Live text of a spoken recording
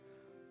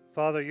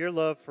Father, your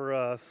love for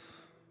us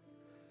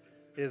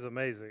is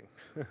amazing.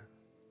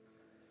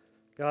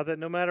 God, that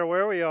no matter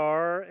where we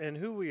are and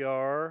who we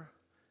are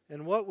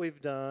and what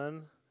we've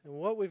done and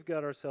what we've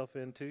got ourselves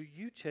into,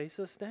 you chase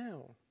us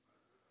down.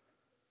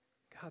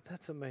 God,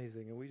 that's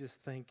amazing. And we just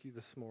thank you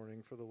this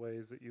morning for the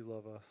ways that you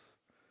love us.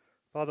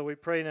 Father, we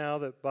pray now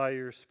that by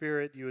your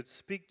Spirit you would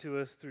speak to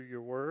us through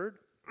your word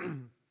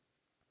and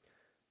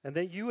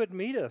that you would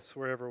meet us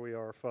wherever we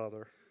are,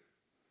 Father.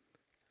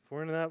 If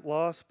we're in that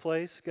lost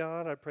place,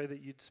 God, I pray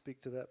that you'd speak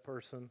to that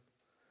person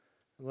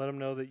and let them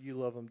know that you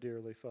love them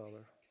dearly,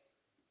 Father.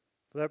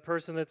 For that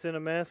person that's in a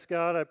mess,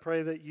 God, I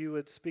pray that you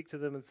would speak to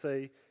them and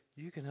say,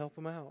 you can help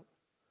them out.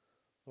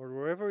 Lord,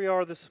 wherever we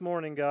are this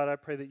morning, God, I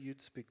pray that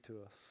you'd speak to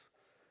us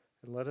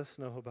and let us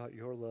know about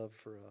your love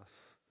for us.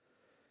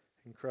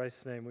 In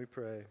Christ's name we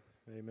pray.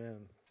 Amen.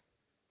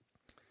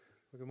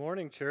 Well, good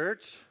morning,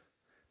 church.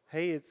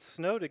 Hey, it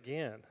snowed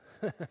again.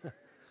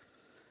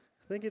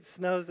 I think it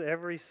snows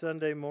every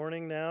Sunday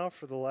morning now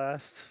for the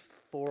last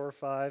 4,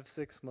 5,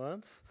 6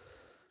 months.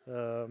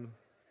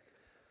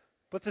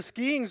 But the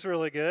skiing's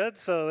really good,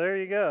 so there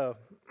you go.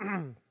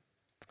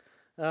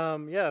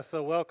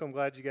 So welcome.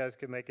 Glad you guys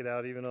could make it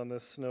out even on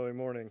this snowy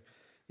morning.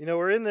 You know,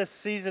 we're in this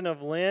season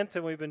of Lent,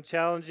 and we've been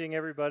challenging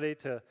everybody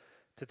to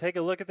take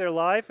a look at their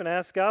life and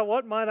ask God,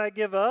 what might I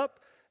give up?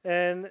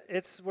 And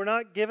we're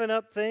not giving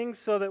up things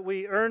so that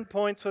we earn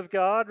points with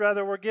God.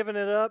 Rather, we're giving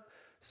it up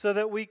so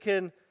that we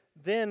can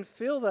then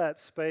fill that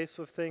space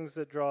with things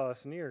that draw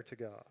us near to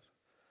God.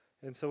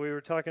 And so we were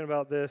talking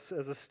about this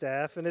as a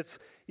staff, and it's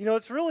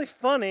really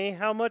funny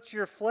how much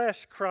your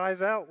flesh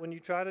cries out when you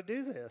try to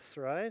do this,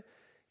 right?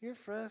 Your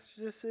flesh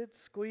it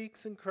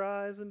squeaks and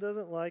cries and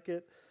doesn't like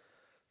it.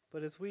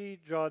 But as we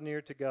draw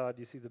near to God,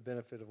 you see the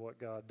benefit of what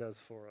God does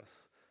for us.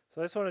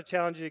 So I just want to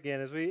challenge you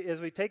again, as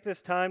we take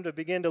this time to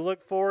begin to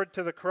look forward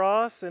to the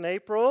cross in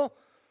April,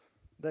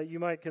 that you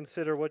might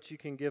consider what you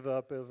can give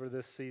up over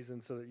this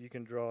season so that you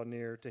can draw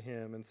near to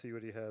Him and see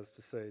what He has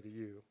to say to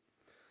you.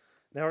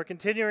 Now we're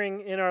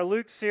continuing in our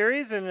Luke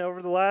series, and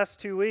over the last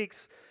 2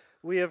 weeks,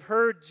 we have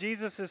heard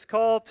Jesus'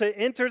 call to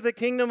enter the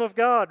kingdom of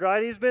God,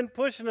 right? He's been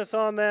pushing us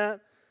on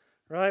that,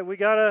 right? We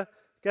gotta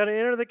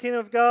enter the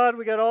kingdom of God.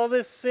 We got all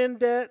this sin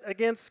debt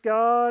against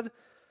God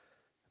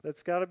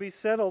that's got to be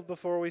settled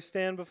before we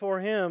stand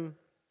before Him.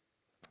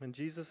 And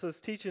Jesus is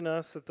teaching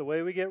us that the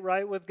way we get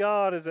right with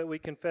God is that we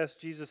confess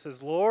Jesus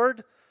as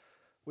Lord,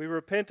 we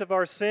repent of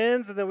our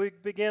sins, and then we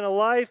begin a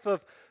life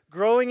of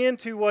growing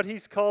into what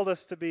He's called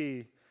us to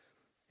be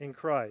in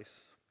Christ.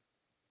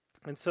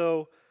 And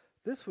so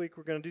this week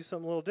we're going to do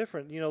something a little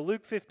different. You know,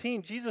 Luke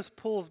 15, Jesus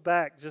pulls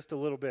back just a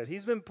little bit.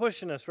 He's been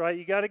pushing us, right?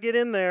 You got to get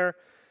in there.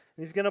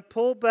 And He's going to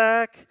pull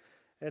back,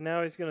 and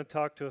now He's going to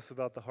talk to us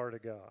about the heart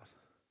of God.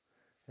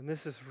 And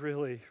this is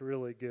really,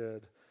 really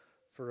good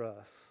for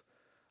us.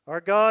 Our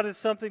God is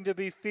something to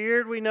be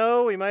feared, we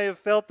know. We may have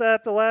felt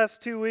that the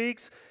last 2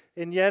 weeks.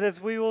 And yet,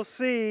 as we will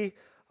see,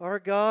 our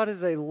God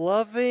is a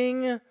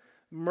loving,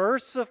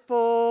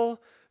 merciful,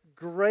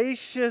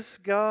 gracious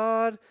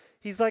God.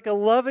 He's like a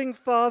loving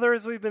Father,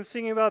 as we've been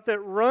singing about, that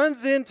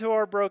runs into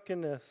our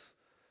brokenness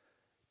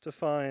to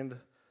find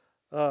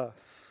us.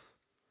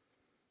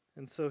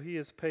 And so He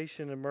is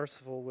patient and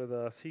merciful with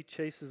us. He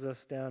chases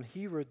us down.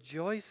 He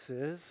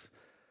rejoices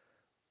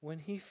when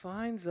He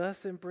finds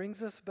us and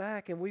brings us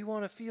back. And we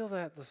want to feel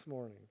that this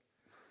morning.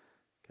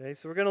 Okay,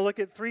 so we're going to look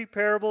at 3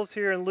 parables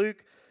here in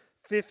Luke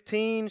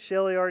 15.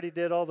 Shelley already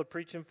did all the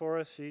preaching for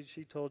us.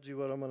 She told you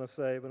what I'm going to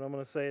say, but I'm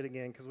going to say it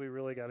again because we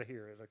really got to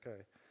hear it. Okay.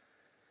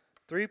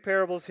 3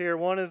 parables here.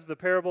 One is the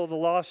parable of the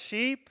lost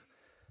sheep,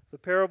 the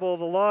parable of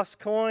the lost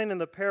coin, and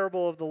the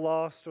parable of the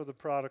lost or the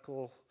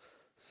prodigal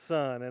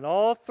son. And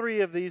all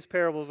 3 of these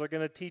parables are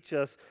going to teach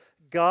us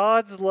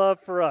God's love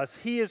for us.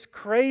 He is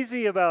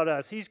crazy about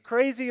us. He's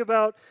crazy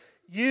about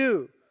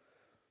you.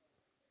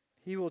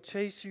 He will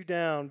chase you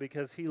down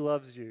because He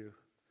loves you.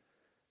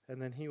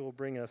 And then He will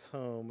bring us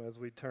home as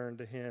we turn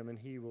to Him, and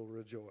He will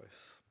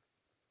rejoice.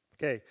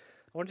 Okay,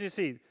 I want you to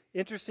see,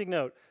 interesting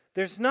note.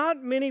 There's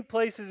not many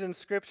places in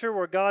Scripture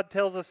where God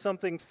tells us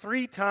something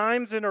 3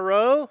 times in a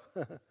row.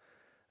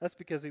 That's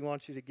because He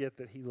wants you to get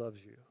that He loves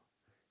you.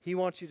 He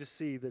wants you to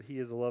see that He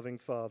is a loving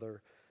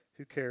Father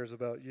who cares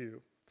about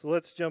you. So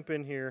let's jump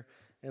in here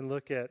and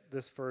look at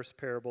this first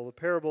parable, the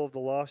parable of the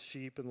lost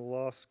sheep and the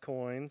lost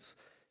coins,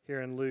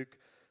 here in Luke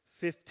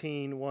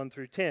 15, 1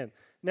 through 10.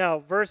 Now,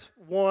 verse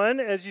 1,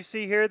 as you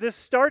see here, this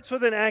starts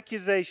with an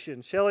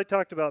accusation. Shelley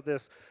talked about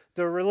this.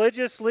 The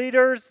religious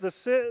leaders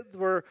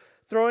were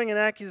throwing an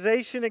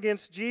accusation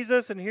against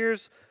Jesus, and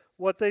here's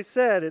what they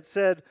said. It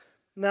said,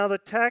 now the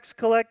tax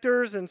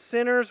collectors and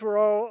sinners were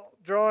all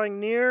drawing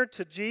near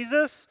to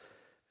Jesus,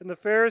 and the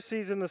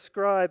Pharisees and the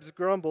scribes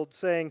grumbled,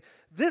 saying,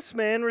 this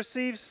man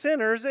receives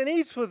sinners and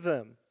eats with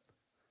them.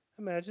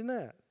 Imagine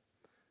that.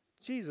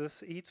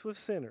 Jesus eats with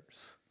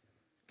sinners.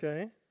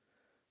 Okay?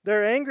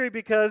 They're angry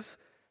because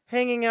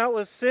hanging out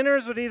with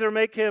sinners would either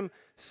make Him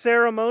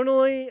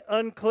ceremonially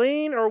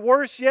unclean, or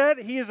worse yet,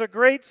 He is a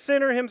great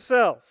sinner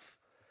Himself.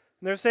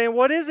 And they're saying,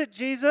 what is it,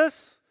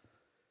 Jesus?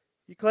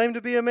 You claim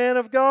to be a man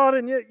of God,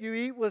 and yet you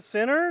eat with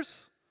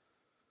sinners?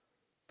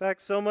 In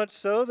fact, so much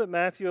so that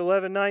Matthew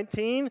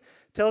 11:19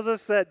 tells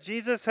us that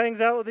Jesus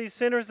hangs out with these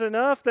sinners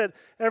enough that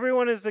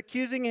everyone is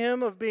accusing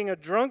him of being a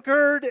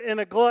drunkard and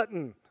a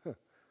glutton.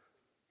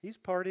 He's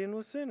partying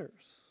with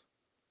sinners.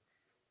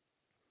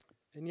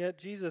 And yet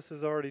Jesus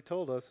has already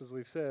told us, as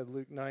we've said,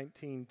 Luke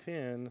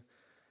 19:10,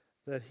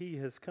 that he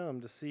has come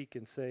to seek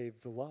and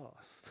save the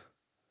lost.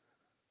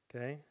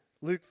 Okay?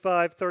 Luke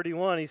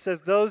 5:31, he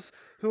says, those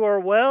who are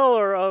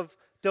well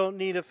don't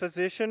need a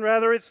physician.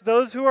 Rather, it's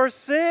those who are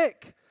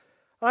sick.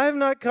 I have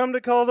not come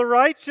to call the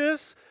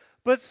righteous,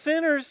 but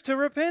sinners to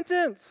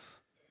repentance.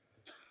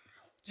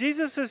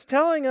 Jesus is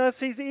telling us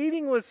he's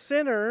eating with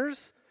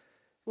sinners.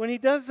 When he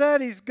does that,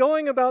 he's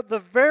going about the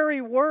very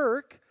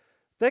work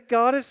that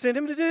God has sent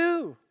him to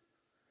do.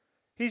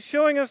 He's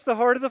showing us the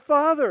heart of the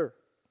Father.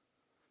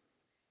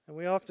 And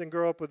we often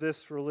grow up with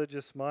this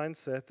religious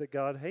mindset that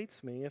God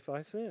hates me if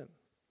I sin.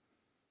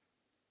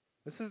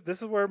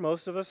 This is where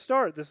most of us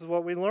start. This is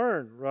what we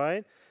learn,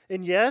 right?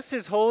 And yes,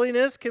 His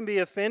holiness can be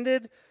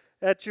offended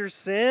at your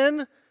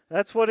sin.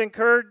 That's what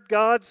incurred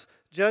God's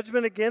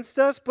judgment against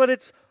us. But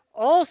it's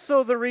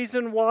also the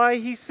reason why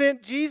He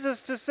sent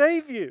Jesus to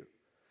save you.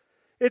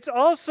 It's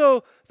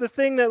also the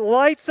thing that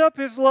lights up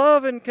His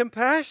love and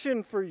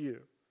compassion for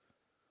you.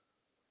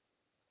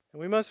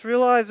 And we must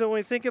realize that when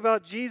we think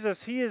about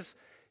Jesus, He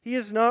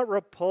is not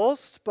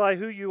repulsed by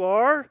who you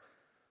are,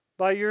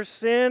 by your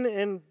sin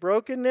and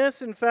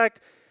brokenness. In fact,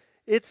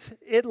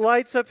 it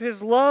lights up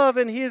His love,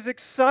 and He is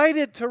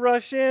excited to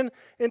rush in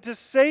and to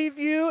save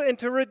you and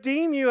to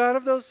redeem you out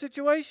of those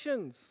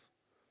situations.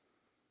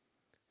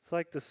 It's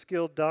like the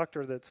skilled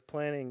doctor that's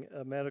planning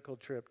a medical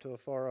trip to a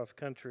far-off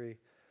country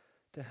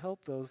to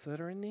help those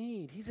that are in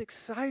need. He's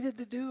excited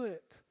to do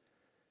it.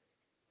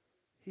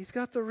 He's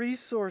got the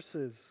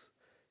resources.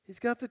 He's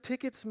got the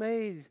tickets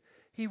made.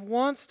 He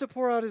wants to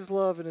pour out His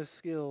love and His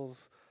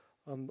skills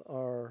on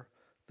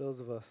those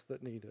of us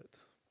that need it.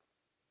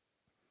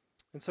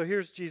 And so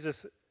here's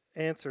Jesus'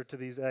 answer to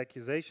these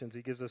accusations.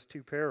 He gives us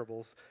two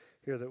parables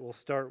here that we'll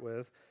start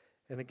with.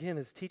 And again,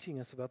 is teaching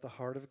us about the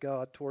heart of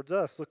God towards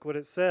us. Look what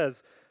it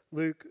says.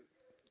 Luke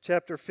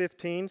chapter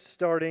 15,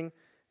 starting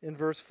in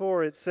verse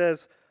 4. It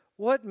says,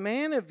 what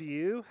man of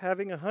you,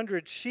 having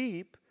 100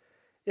 sheep,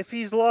 if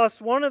he's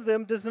lost one of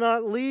them, does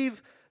not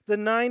leave the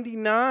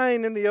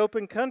 99 in the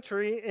open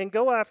country and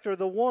go after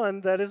the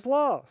one that is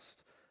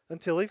lost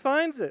until he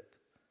finds it?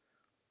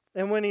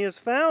 And when he has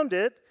found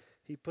it,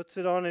 he puts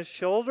it on his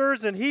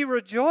shoulders and he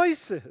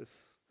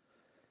rejoices.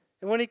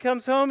 And when he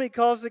comes home, he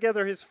calls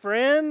together his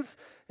friends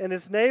and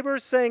his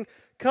neighbors, saying,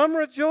 come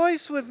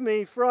rejoice with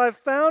me, for I have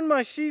found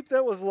my sheep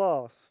that was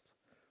lost.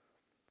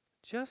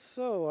 Just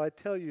so, I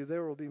tell you,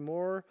 there will be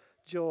more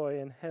joy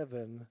in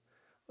heaven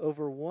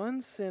over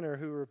one sinner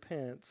who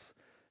repents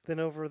than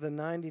over the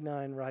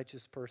 99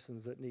 righteous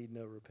persons that need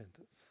no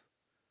repentance.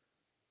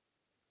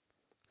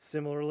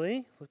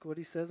 Similarly, look what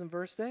he says in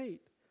verse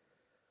 8.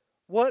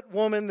 What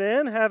woman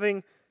then,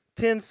 having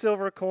 10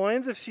 silver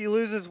coins, if she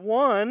loses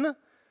one,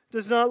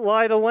 does not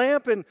light a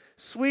lamp and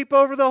sweep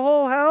over the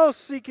whole house,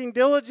 seeking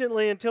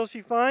diligently until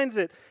she finds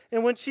it?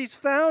 And when she's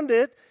found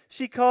it,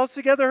 she calls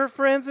together her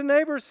friends and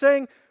neighbors,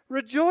 saying,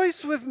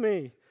 rejoice with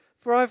me,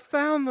 for I've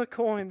found the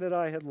coin that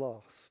I had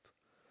lost.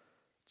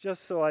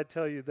 Just so, I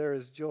tell you, there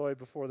is joy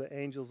before the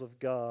angels of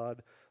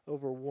God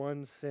over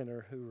one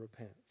sinner who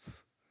repents.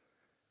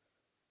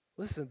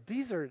 Listen,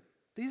 these are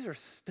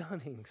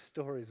stunning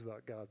stories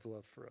about God's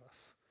love for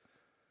us.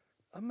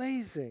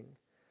 Amazing.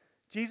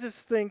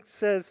 Jesus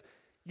says,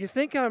 you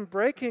think I'm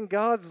breaking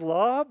God's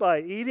law by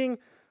eating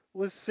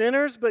with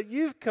sinners, but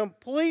you've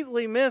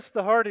completely missed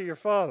the heart of your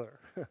Father.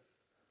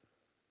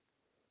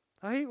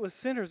 I eat with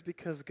sinners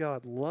because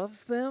God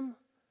loves them,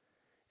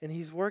 and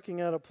He's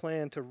working out a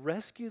plan to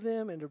rescue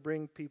them and to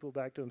bring people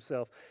back to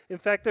Himself. In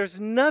fact, there's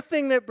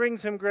nothing that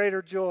brings Him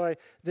greater joy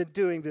than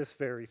doing this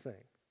very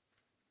thing.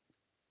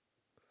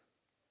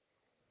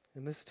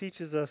 And this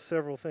teaches us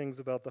several things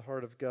about the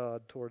heart of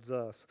God towards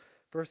us.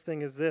 First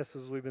thing is this,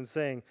 as we've been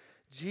saying,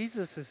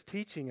 Jesus is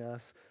teaching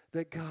us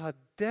that God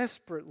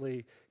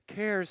desperately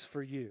cares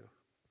for you.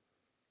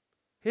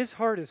 His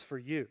heart is for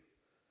you.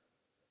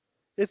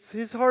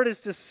 His heart is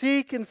to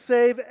seek and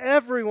save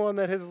everyone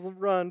that has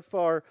run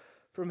far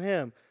from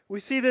Him. We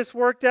see this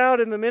worked out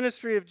in the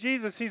ministry of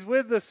Jesus. He's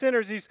with the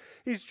sinners.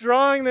 He's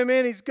drawing them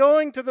in. He's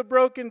going to the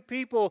broken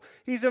people.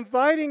 He's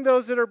inviting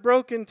those that are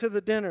broken to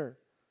the dinner.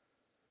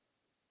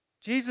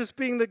 Jesus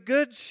being the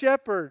good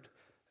shepherd,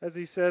 as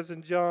He says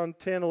in John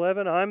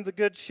 10:11, I'm the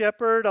good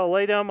shepherd. I'll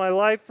lay down my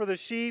life for the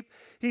sheep.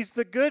 He's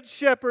the good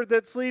shepherd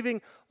that's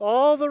leaving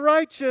all the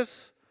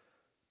righteous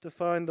to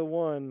find the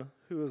one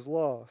who is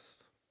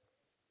lost.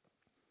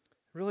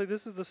 Really,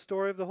 this is the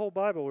story of the whole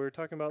Bible. We were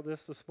talking about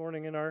this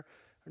morning in our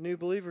new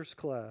believers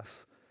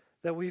class,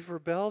 that we've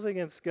rebelled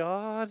against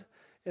God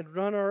and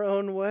run our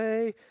own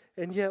way,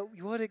 and yet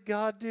what did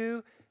God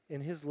do? In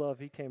His love,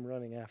 He came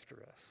running after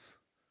us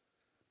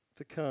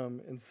to come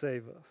and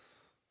save us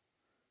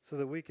so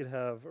that we could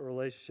have a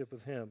relationship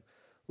with Him.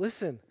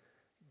 Listen,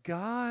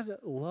 God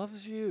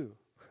loves you,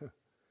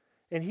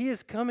 and He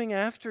is coming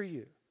after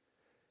you.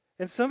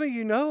 And some of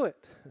you know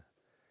it.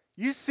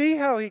 You see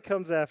how He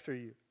comes after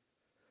you.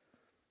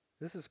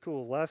 This is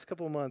cool. Last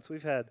couple of months,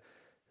 we've had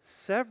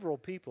several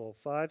people,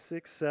 5,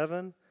 6,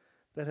 7,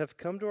 that have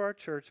come to our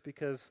church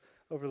because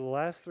over the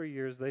last 3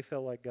 years, they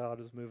felt like God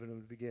was moving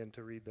them to begin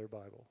to read their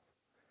Bible.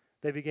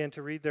 They began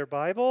to read their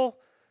Bible.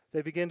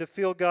 They began to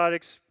feel God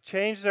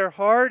change their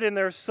heart and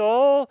their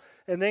soul.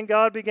 And then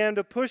God began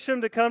to push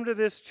them to come to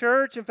this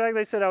church. In fact,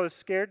 they said, I was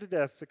scared to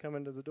death to come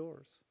into the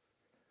doors.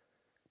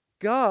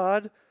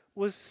 God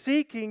was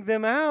seeking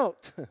them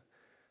out.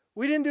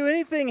 We didn't do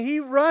anything. He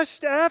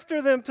rushed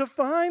after them to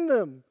find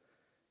them.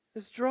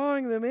 He's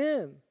drawing them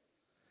in.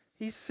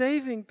 He's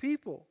saving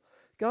people.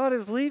 God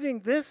is leaving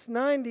this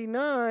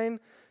 99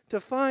 to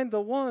find the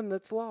one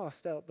that's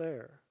lost out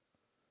there.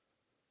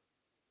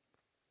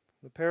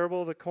 The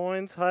parable of the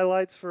coins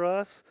highlights for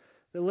us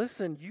that,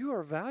 listen, you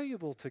are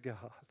valuable to God.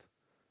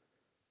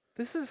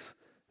 This is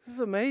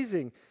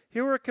amazing.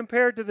 Here we're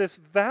compared to this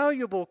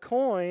valuable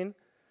coin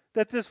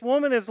that this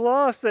woman has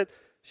lost, that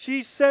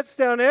she sets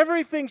down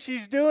everything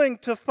she's doing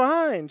to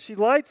find. She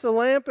lights a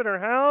lamp in her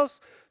house,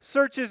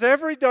 searches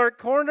every dark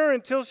corner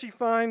until she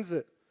finds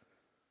it.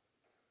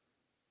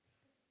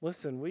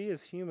 Listen, we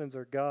as humans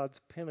are God's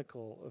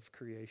pinnacle of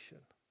creation.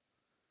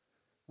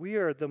 We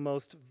are the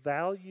most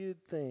valued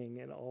thing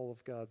in all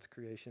of God's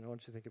creation. I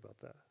want you to think about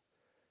that.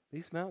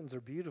 These mountains are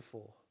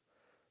beautiful,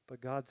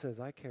 but God says,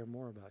 I care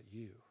more about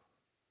you.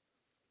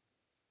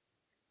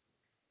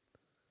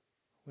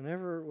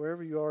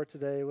 Wherever you are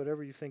today,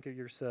 whatever you think of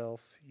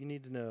yourself, you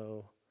need to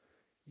know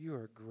you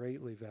are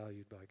greatly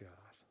valued by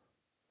God.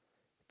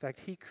 In fact,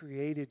 He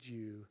created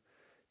you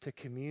to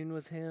commune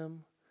with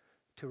Him,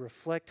 to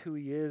reflect who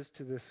He is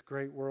to this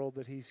great world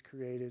that He's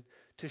created,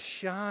 to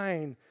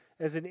shine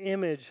as an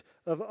image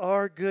of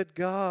our good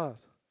God.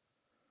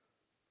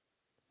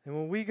 And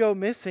when we go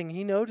missing,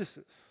 He notices.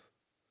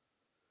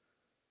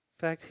 In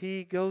fact,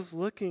 He goes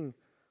looking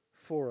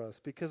for us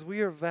because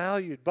we are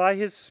valued. By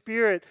His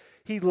Spirit,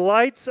 He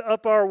lights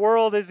up our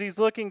world as He's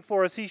looking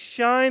for us. He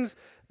shines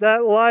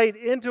that light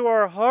into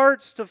our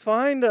hearts to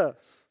find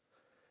us.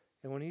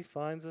 And when He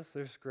finds us,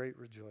 there's great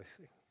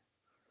rejoicing.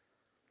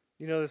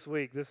 You know, this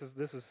week, this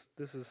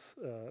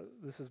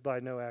is by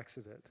no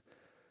accident.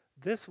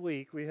 This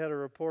week, we had a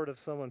report of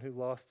someone who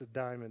lost a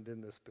diamond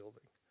in this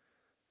building.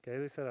 Okay,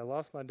 they said, I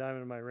lost my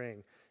diamond in my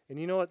ring. And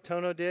you know what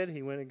Tono did?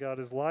 He went and got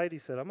his light. He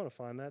said, I'm going to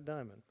find that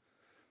diamond.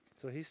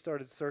 So he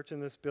started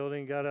searching this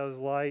building, got out his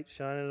light,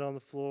 shining it on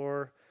the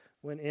floor,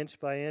 went inch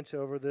by inch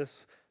over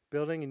this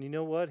building. And you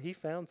know what? He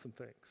found some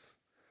things.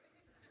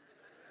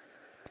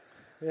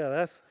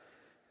 Yeah,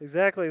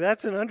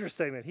 that's an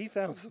understatement. He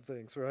found some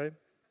things, right?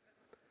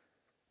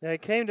 Now, he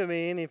came to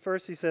me, and he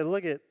said,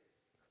 look at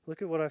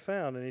what I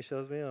found. And he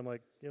shows me, and I'm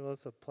like,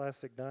 it's a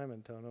plastic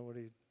diamond, Tono.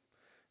 He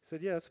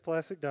said, yeah, it's a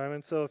plastic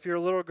diamond. So if you're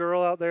a little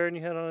girl out there and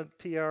you had on a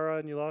tiara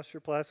and you lost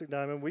your plastic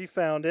diamond, we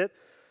found it.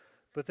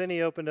 But then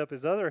he opened up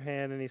his other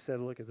hand and he said,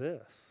 look at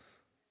this.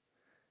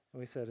 And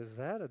we said, is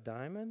that a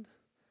diamond?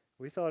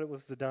 We thought it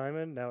was the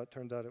diamond. Now it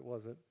turns out it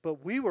wasn't.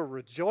 But we were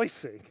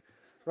rejoicing,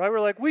 right? We're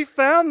like, we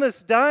found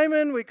this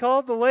diamond. We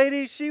called the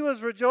lady. She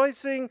was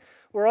rejoicing.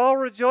 We're all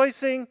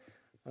rejoicing.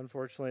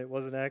 Unfortunately, it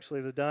wasn't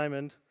actually the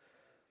diamond.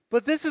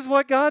 But this is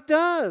what God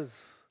does.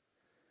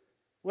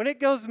 When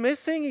it goes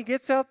missing, He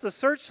gets out the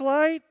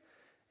searchlight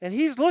and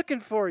He's looking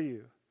for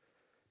you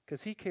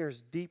because He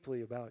cares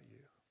deeply about you.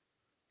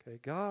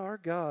 Okay, our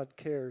God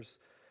cares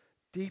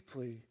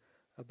deeply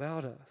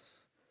about us.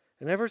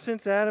 And ever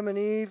since Adam and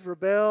Eve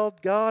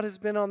rebelled, God has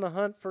been on the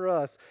hunt for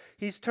us.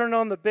 He's turned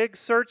on the big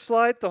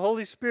searchlight. The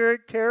Holy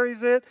Spirit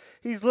carries it.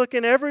 He's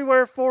looking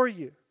everywhere for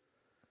you.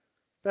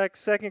 In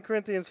fact, 2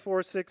 Corinthians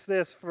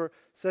 4:6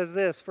 says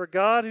this, for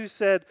God who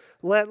said,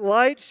 let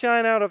light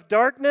shine out of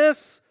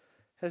darkness,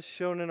 has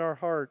shone in our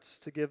hearts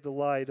to give the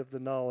light of the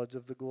knowledge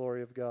of the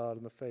glory of God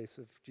in the face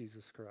of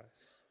Jesus Christ.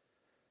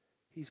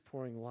 He's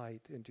pouring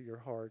light into your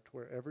heart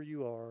wherever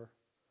you are.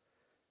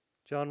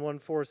 John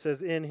 1:4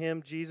 says, in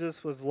Him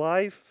Jesus was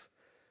life,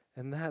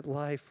 and that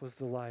life was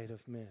the light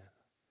of men.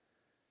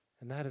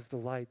 And that is the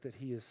light that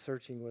He is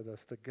searching with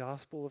us, the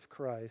gospel of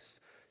Christ,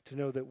 to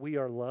know that we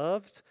are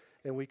loved,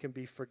 and we can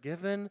be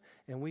forgiven,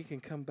 and we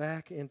can come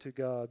back into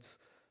God's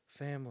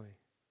family.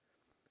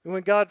 And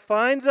when God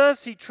finds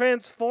us, He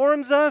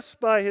transforms us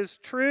by His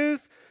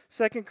truth.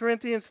 2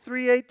 Corinthians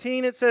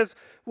 3:18, it says,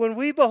 when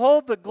we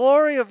behold the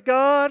glory of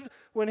God,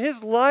 when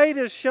His light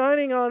is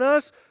shining on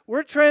us,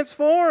 we're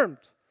transformed.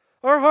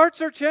 Our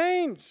hearts are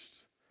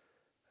changed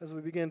as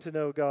we begin to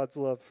know God's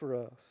love for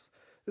us.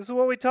 This is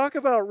what we talk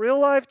about, real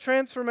life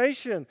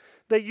transformation,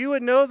 that you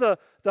would know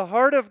the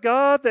heart of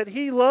God, that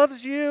He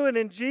loves you, and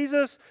in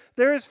Jesus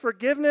there is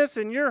forgiveness,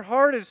 and your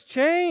heart is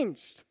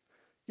changed.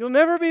 You'll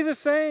never be the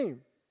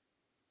same.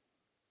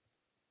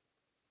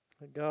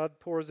 That God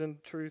pours in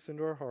truth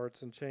into our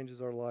hearts and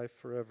changes our life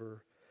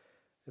forever.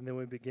 And then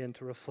we begin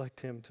to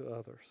reflect Him to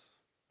others.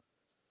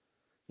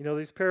 You know,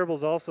 these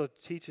parables also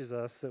teaches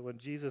us that when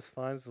Jesus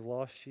finds the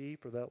lost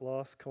sheep or that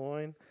lost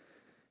coin,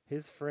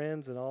 his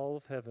friends and all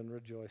of heaven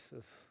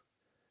rejoices.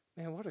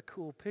 Man, what a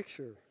cool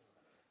picture,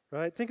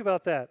 right? Think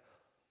about that.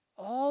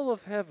 All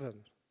of heaven,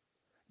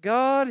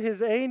 God,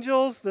 his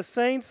angels, the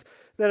saints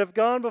that have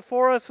gone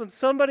before us, when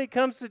somebody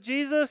comes to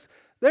Jesus,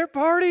 they're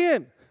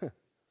partying.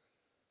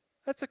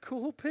 That's a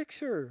cool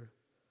picture.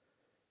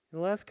 In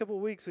the last couple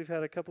of weeks, we've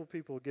had a couple of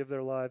people give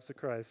their lives to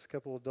Christ. A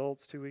couple of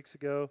adults 2 weeks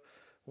ago,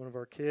 one of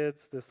our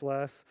kids this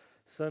last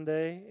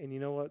Sunday, and you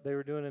know what they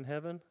were doing in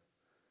heaven?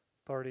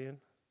 Partying,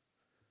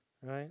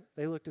 right?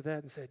 They looked at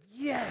that and said,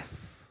 yes,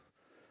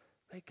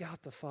 they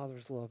got the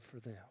Father's love for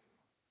them.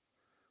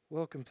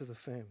 Welcome to the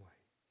family.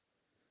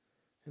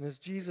 And as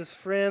Jesus'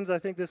 friends, I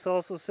think this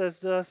also says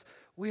to us,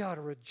 we ought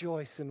to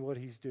rejoice in what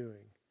he's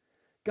doing.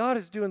 God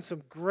is doing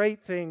some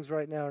great things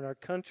right now in our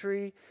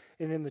country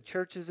and in the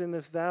churches in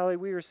this valley.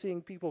 We are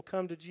seeing people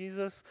come to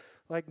Jesus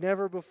like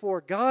never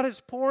before. God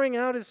is pouring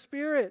out his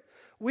Spirit.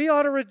 We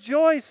ought to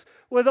rejoice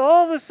with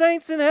all the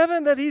saints in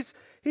heaven that he's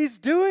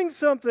doing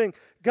something.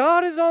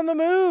 God is on the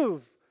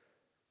move.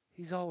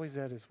 He's always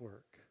at his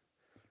work.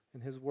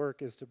 And his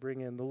work is to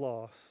bring in the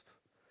lost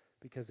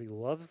because he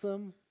loves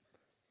them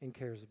and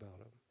cares about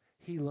them.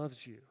 He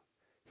loves you.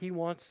 He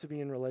wants to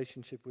be in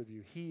relationship with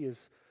you. He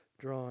is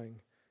drawing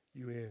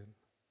you in.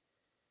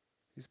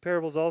 These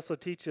parables also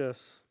teach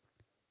us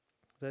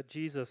that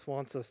Jesus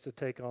wants us to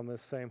take on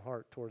this same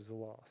heart towards the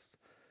lost.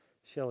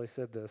 Shelley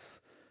said this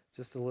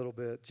just a little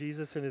bit.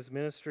 Jesus in his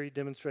ministry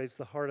demonstrates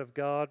the heart of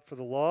God for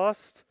the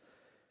lost.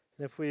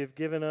 And if we have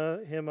given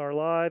him our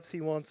lives,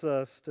 he wants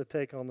us to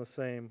take on the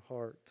same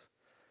heart.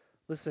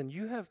 Listen,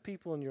 you have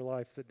people in your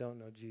life that don't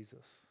know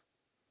Jesus.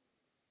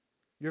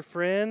 Your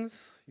friends,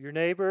 your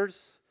neighbors,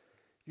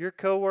 your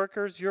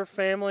coworkers, your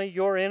family,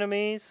 your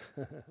enemies.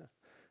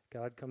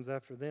 God comes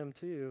after them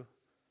too.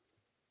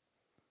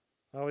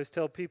 I always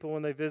tell people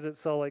when they visit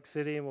Salt Lake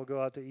City and we'll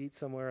go out to eat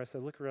somewhere, I say,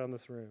 look around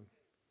this room.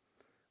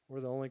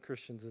 We're the only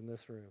Christians in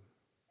this room.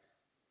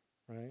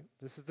 Right?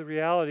 This is the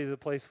reality of the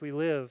place we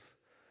live.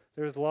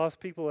 There's lost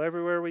people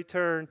everywhere we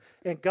turn,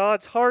 and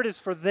God's heart is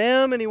for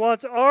them, and he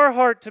wants our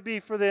heart to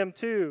be for them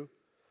too.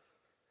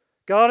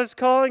 God is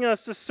calling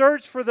us to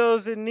search for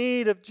those in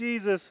need of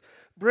Jesus,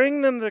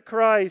 bring them to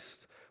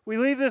Christ. We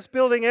leave this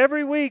building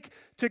every week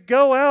to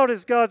go out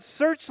as God's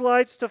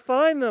searchlights to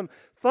find them.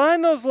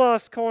 Find those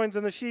lost coins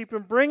and the sheep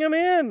and bring them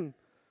in.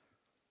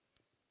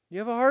 You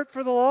have a heart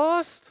for the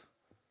lost?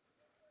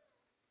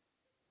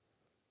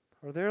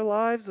 Are their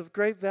lives of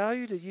great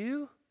value to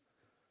you?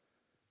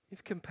 You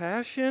have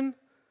compassion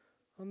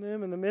on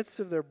them in the midst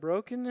of their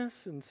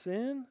brokenness and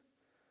sin?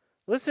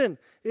 Listen,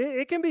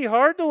 it can be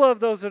hard to love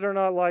those that are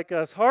not like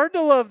us, hard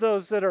to love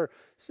those that are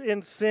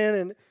in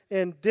sin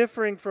and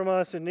differing from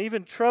us, and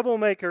even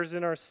troublemakers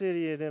in our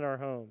city and in our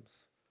homes.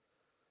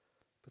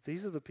 But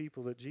these are the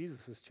people that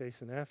Jesus is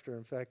chasing after.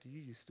 In fact,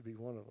 you used to be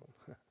one of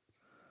them.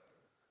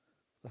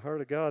 The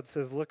heart of God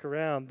says, look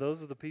around.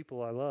 Those are the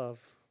people I love.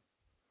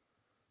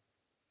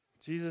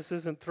 Jesus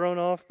isn't thrown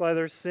off by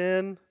their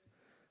sin,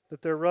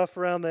 that they're rough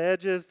around the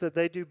edges, that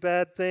they do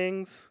bad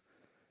things.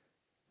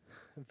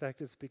 In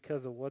fact, it's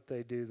because of what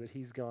they do that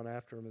he's gone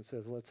after them and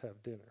says, let's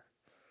have dinner.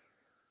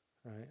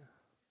 Right?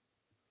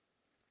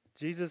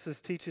 Jesus is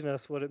teaching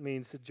us what it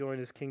means to join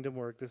his kingdom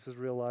work. This is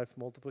real life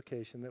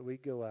multiplication, that we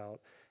go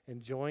out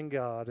and join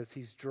God as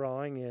he's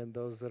drawing in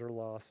those that are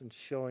lost and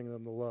showing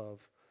them the love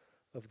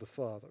of the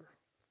Father.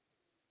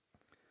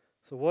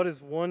 So what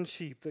is one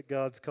sheep that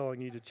God's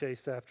calling you to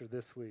chase after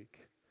this week?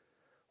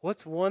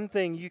 What's one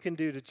thing you can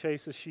do to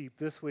chase a sheep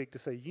this week to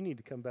say, you need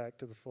to come back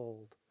to the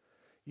fold?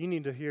 You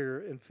need to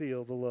hear and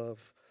feel the love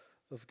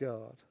of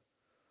God.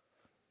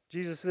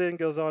 Jesus then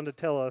goes on to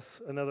tell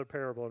us another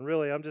parable. And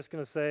really, I'm just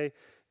going to say,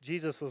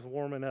 Jesus was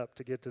warming up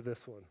to get to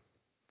this one.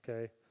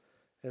 Okay?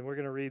 And we're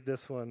going to read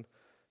this one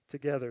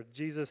together.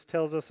 Jesus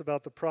tells us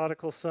about the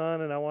prodigal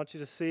son, and I want you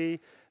to see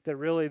that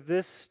really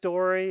this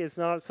story is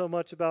not so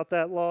much about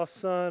that lost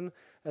son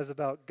as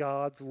about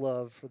God's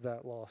love for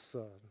that lost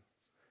son.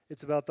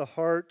 It's about the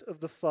heart of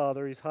the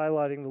Father. He's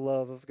highlighting the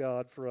love of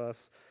God for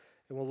us.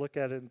 And we'll look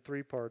at it in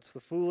three parts. The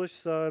foolish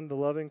son, the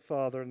loving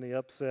father, and the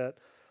upset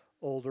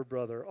older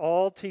brother.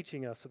 All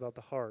teaching us about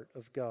the heart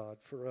of God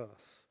for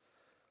us.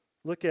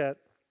 Look at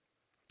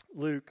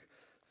Luke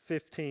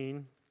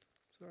 15.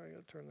 Sorry, I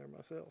got to turn there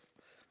myself.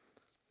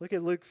 Look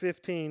at Luke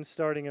 15,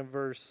 starting in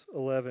verse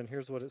 11.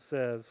 Here's what it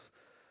says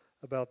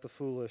about the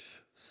foolish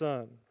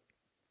son.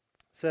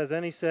 It says,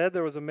 and he said,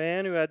 there was a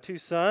man who had 2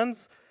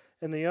 sons,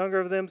 and the younger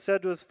of them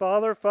said to his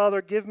father,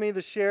 Father, give me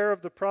the share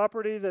of the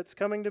property that's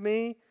coming to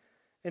me.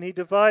 And he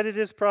divided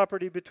his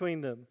property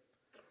between them.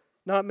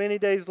 Not many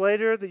days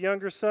later, the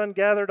younger son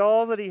gathered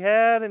all that he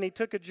had, and he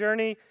took a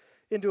journey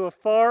into a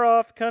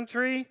far-off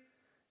country,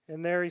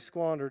 and there he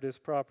squandered his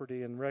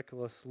property in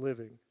reckless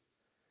living.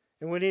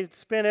 And when he had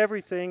spent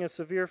everything, a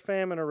severe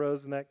famine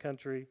arose in that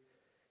country,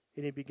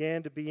 and he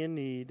began to be in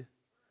need.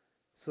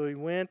 So he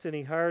went and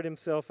he hired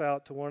himself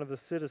out to one of the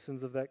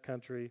citizens of that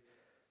country,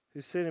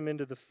 who sent him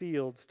into the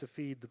fields to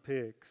feed the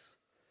pigs.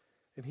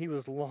 And he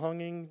was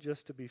longing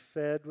just to be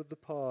fed with the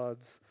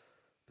pods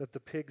that the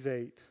pigs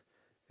ate,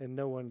 and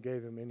no one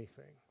gave him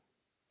anything.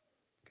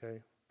 Okay?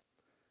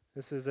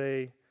 This is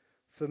a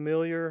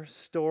familiar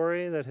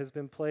story that has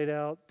been played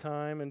out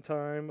time and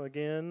time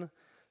again.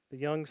 The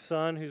young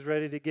son who's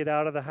ready to get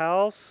out of the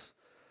house,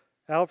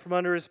 out from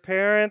under his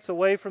parents,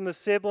 away from the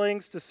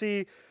siblings to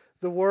see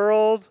the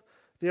world.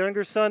 The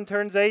younger son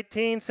turns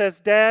 18,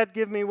 says, "Dad,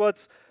 give me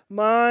what's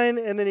mine,"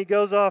 and then he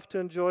goes off to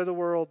enjoy the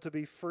world, to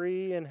be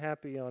free and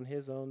happy on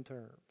his own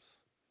terms.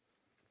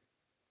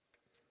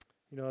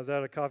 You know, I was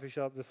at a coffee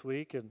shop this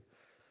week, and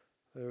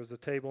there was a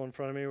table in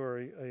front of me where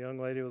a young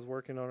lady was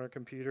working on her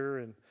computer,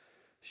 and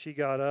she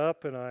got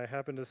up, and I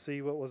happened to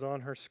see what was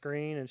on her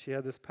screen, and she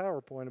had this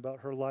PowerPoint about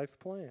her life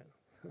plan.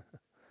 And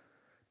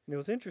it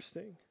was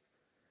interesting.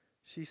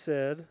 She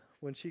said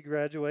when she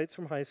graduates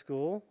from high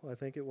school, I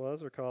think it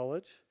was, or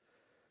college,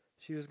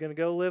 she was going to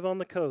go live on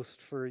the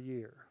coast for a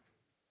year.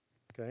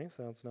 Okay,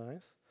 sounds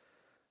nice.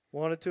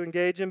 Wanted to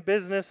engage in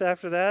business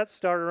after that,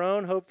 start her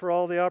own, hope for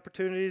all the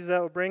opportunities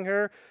that would bring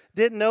her.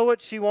 Didn't know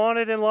what she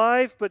wanted in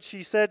life, but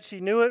she said she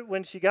knew it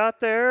when she got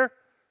there.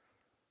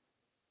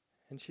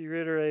 And she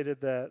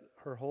reiterated that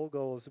her whole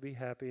goal was to be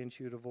happy, and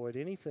she would avoid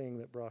anything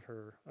that brought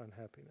her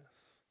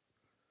unhappiness.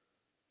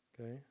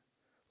 Okay?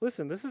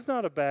 Listen, this is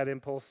not a bad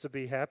impulse to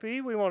be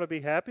happy. We want to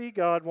be happy.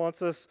 God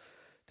wants us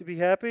to be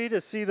happy,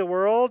 to see the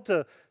world.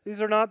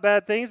 These are not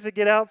bad things, to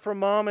get out from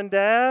mom and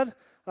dad.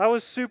 I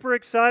was super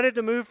excited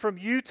to move from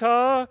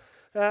Utah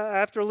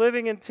after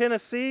living in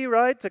Tennessee,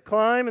 right, to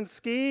climb and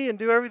ski and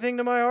do everything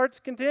to my heart's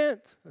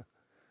content.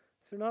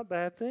 These are not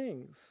bad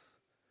things.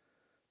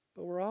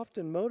 But we're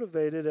often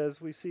motivated,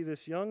 as we see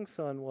this young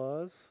son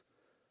was,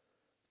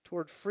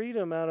 toward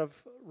freedom out of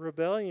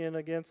rebellion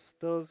against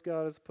those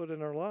God has put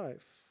in our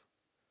life.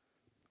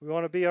 We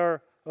want to be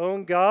our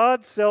own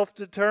God,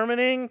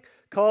 self-determining,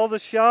 call the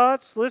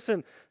shots.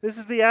 Listen, this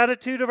is the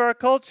attitude of our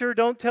culture.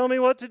 Don't tell me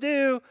what to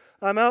do.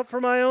 I'm out for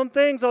my own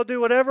things. I'll do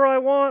whatever I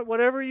want,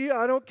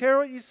 I don't care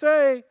what you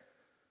say.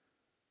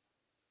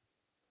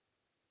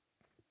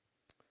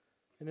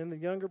 And in the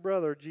younger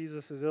brother,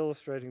 Jesus is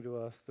illustrating to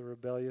us the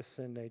rebellious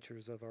sin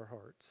natures of our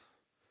hearts.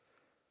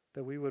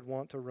 That we would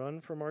want to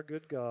run from our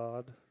good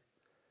God,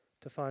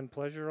 to find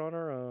pleasure on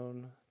our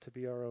own, to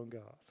be our own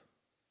God.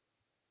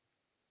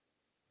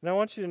 And I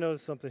want you to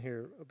notice something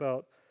here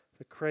about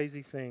the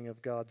crazy thing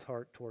of God's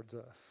heart towards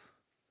us.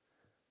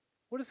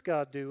 What does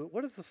God do?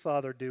 What does the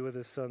Father do with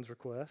his son's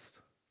request?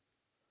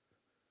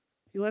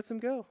 He lets him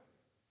go.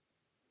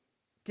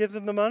 Gives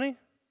him the money.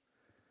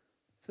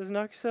 Says,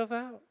 knock yourself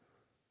out.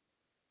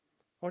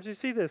 I want you to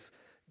see this.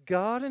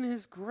 God in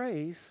his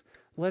grace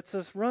lets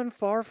us run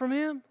far from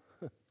him.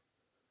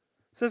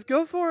 Says,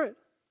 go for it.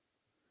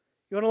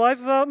 You want a life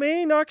without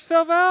me? Knock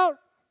yourself out.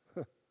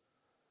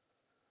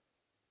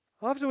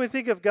 Often we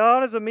think of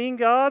God as a mean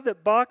God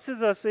that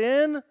boxes us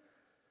in,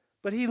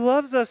 but he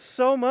loves us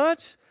so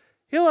much,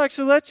 he'll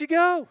actually let you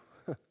go.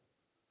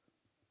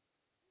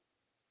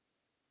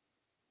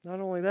 Not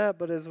only that,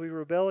 but as we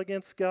rebel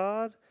against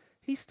God,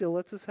 he still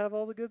lets us have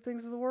all the good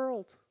things of the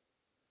world.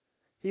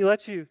 He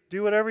lets you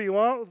do whatever you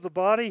want with the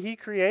body he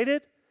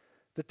created,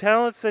 the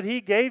talents that he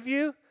gave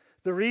you,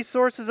 the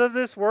resources of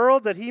this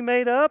world that he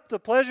made up, the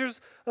pleasures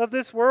of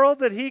this world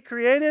that he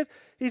created.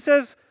 He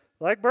says,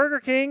 like Burger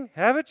King,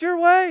 have it your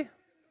way.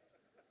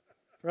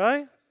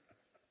 Right?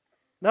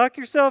 Knock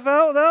yourself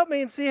out without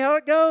me and see how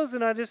it goes.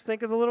 And I just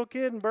think of the little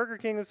kid in Burger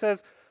King that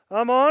says,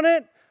 I'm on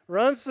it,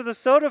 runs to the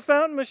soda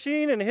fountain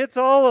machine and hits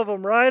all of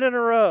them right in a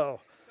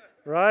row.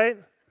 Right?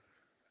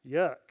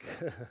 Yuck.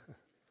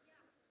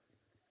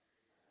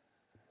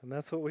 And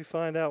that's what we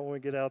find out when we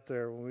get out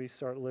there, when we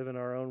start living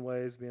our own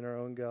ways, being our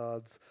own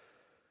gods.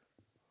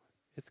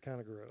 It's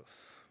kind of gross.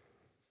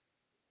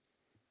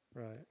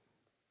 Right?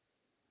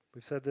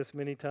 We've said this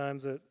many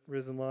times at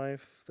Risen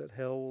Life, that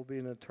hell will be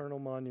an eternal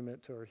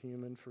monument to our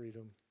human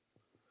freedom.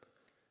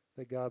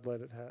 That God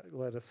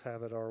let us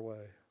have it our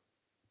way.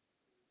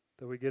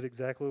 That we get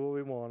exactly what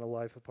we want, a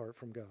life apart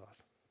from God.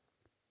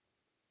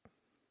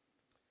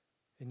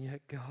 And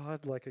yet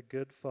God, like a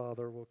good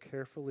father, will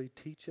carefully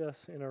teach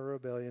us in our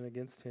rebellion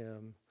against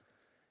him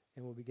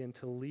and will begin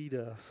to lead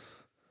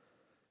us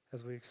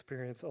as we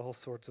experience all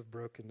sorts of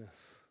brokenness.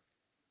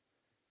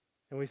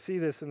 And we see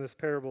this in this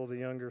parable of the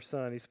younger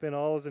son. He spent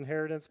all his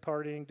inheritance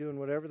partying, doing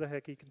whatever the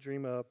heck he could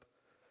dream up.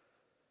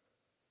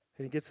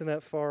 And he gets in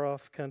that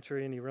far-off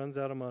country and he runs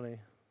out of money.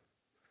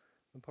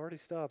 The party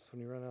stops when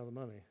you run out of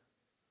money.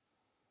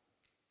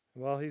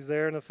 And while he's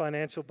there in a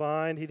financial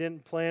bind, he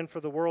didn't plan for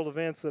the world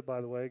events that, by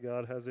the way,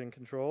 God has in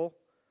control,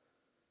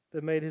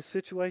 that made his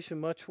situation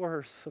much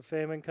worse. A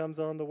famine comes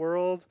on the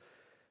world.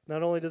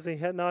 Not only does he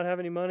not have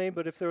any money,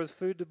 but if there was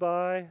food to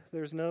buy,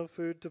 there's no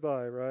food to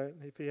buy, right?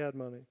 If he had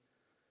money.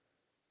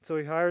 So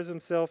he hires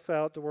himself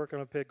out to work on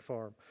a pig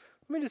farm.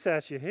 Let me just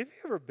ask you, have you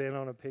ever been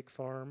on a pig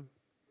farm?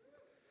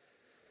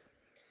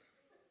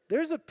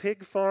 There's a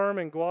pig farm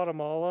in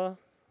Guatemala,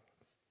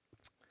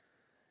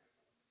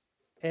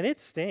 and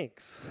it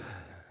stinks.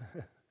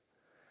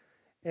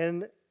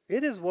 And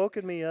it has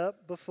woken me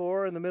up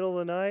before in the middle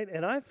of the night,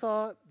 and I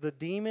thought the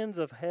demons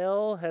of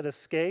hell had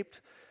escaped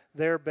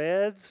their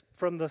beds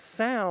from the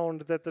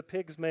sound that the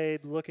pigs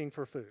made looking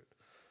for food.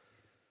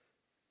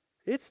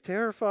 It's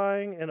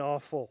terrifying and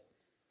awful.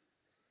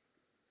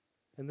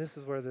 And this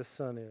is where this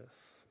son is.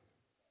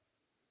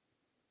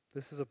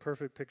 This is a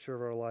perfect picture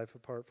of our life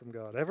apart from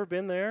God. Ever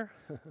been there?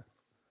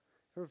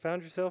 Ever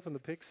found yourself in the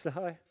pigsty?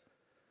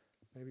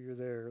 Maybe you're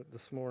there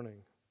this morning.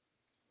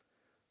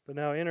 But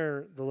now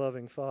enter the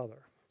loving Father.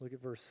 Look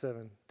at verse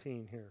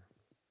 17 here.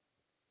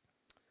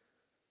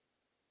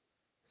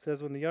 It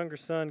says, when the younger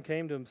son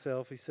came to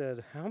himself, he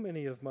said, how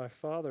many of my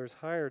father's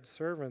hired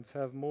servants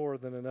have more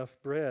than enough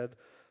bread?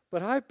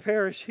 But I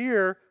perish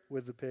here,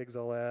 with the pigs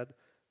I'll add,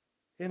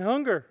 in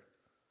hunger.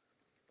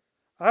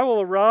 I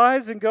will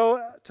arise and go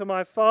to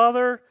my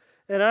father,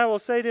 and I will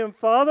say to him,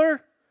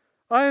 Father,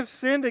 I have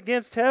sinned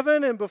against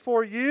heaven and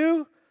before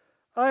you.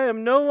 I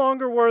am no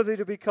longer worthy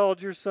to be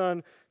called your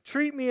son.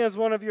 Treat me as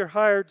one of your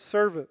hired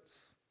servants.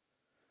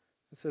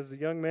 It says the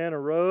young man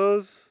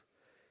arose,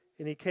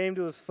 and he came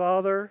to his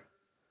father.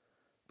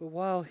 But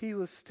while he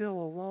was still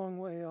a long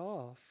way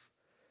off,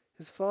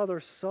 his father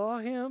saw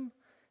him,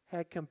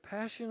 had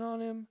compassion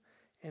on him,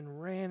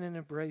 and ran and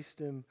embraced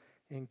him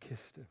and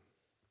kissed him.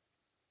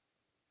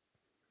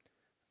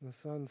 And the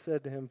son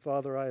said to him,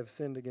 Father, I have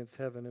sinned against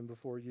heaven and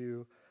before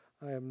you.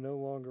 I am no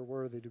longer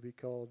worthy to be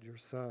called your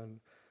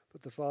son.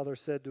 But the father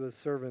said to his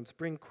servants,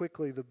 bring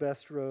quickly the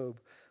best robe,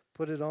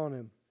 put it on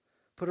him,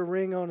 put a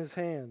ring on his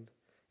hand,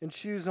 and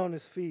shoes on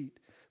his feet.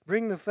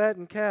 Bring the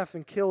fattened calf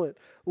and kill it.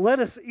 Let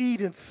us eat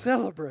and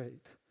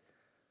celebrate.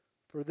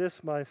 For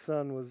this my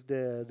son was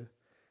dead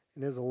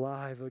and is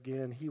alive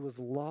again. He was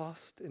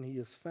lost and he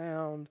is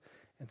found.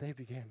 And they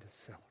began to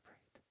celebrate.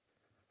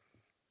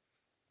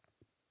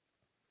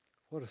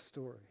 What a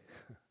story.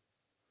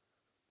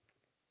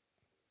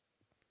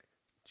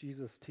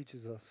 Jesus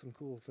teaches us some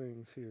cool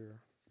things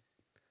here.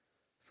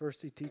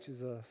 First, he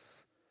teaches us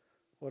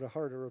what a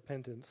heart of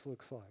repentance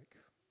looks like.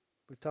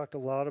 We've talked a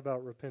lot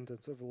about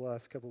repentance over the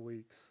last couple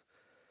weeks.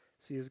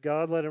 See, as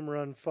God let him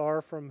run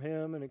far from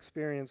him and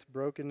experience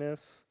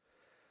brokenness,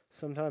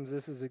 sometimes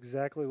this is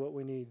exactly what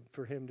we need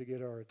for him to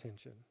get our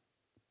attention.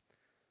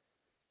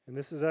 And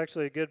this is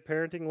actually a good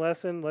parenting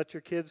lesson. Let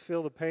your kids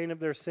feel the pain of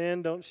their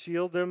sin. Don't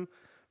shield them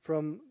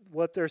from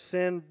what their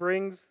sin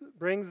brings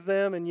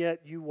them, and yet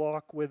you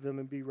walk with them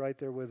and be right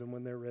there with them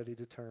when they're ready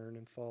to turn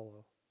and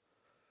follow.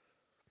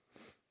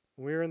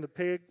 When we're in the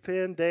pig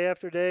pen day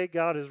after day,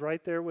 God is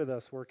right there with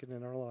us working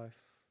in our life.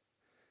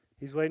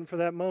 He's waiting for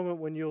that moment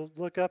when you'll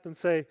look up and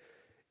say,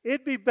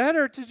 it'd be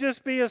better to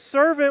just be a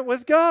servant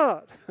with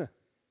God. And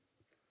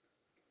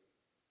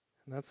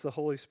that's the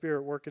Holy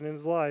Spirit working in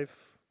his life.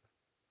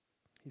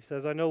 He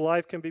says, I know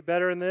life can be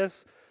better in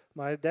this.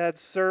 My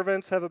dad's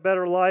servants have a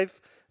better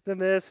life than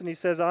this. And he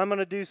says, I'm going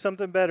to do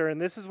something better. And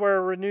this is where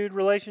a renewed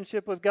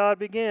relationship with God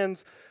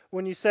begins.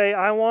 When you say,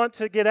 I want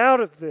to get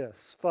out of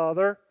this,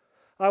 Father.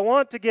 I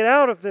want to get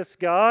out of this,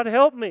 God.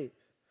 Help me.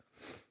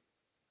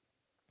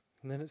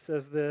 And then it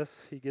says this.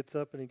 He gets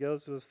up and he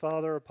goes to his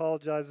father,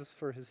 apologizes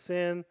for his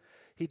sin.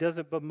 He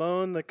doesn't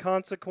bemoan the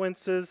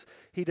consequences.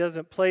 He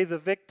doesn't play the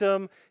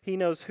victim. He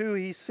knows who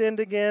he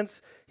sinned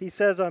against. He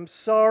says, I'm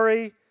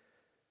sorry.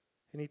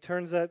 And he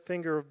turns that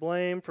finger of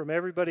blame from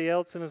everybody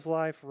else in his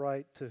life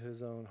right to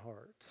his own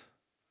heart.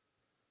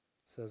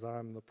 Says,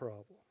 I'm the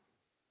problem.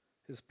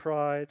 His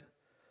pride,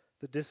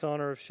 the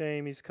dishonor of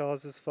shame he's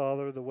caused his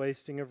father, the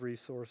wasting of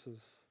resources.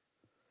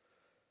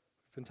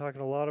 We've been talking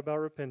a lot about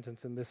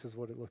repentance, and this is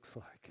what it looks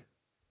like.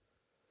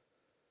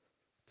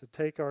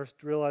 To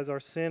realize our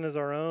sin is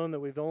our own, that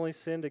we've only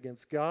sinned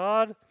against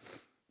God,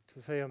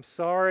 to say, I'm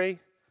sorry,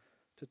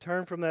 to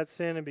turn from that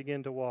sin and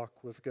begin to walk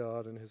with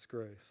God in his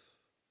grace.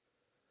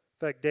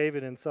 In fact,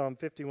 David in Psalm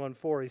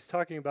 51:4, he's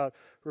talking about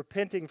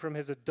repenting from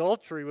his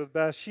adultery with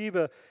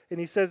Bathsheba. And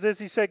he says this,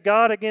 he said,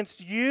 God,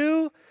 against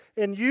you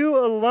and you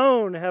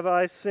alone have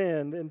I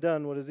sinned and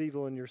done what is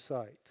evil in your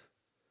sight.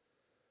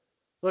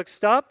 Look,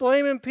 stop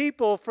blaming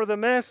people for the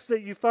mess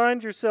that you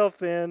find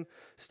yourself in.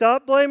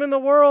 Stop blaming the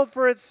world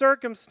for its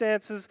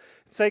circumstances.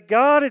 Say,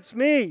 God, it's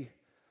me.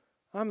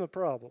 I'm the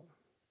problem.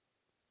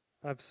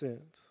 I've sinned.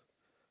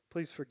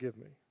 Please forgive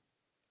me.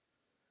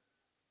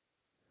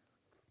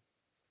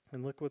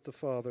 And look what the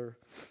Father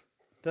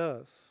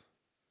does.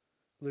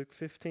 Luke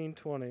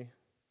 15:20.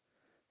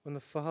 When the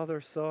Father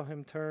saw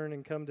him turn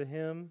and come to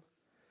him,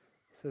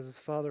 it says his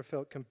Father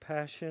felt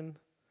compassion,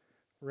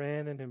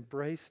 ran and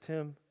embraced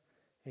him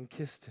and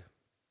kissed him.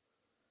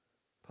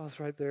 Pause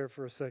right there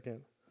for a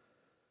second.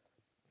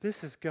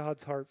 This is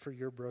God's heart for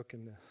your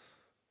brokenness.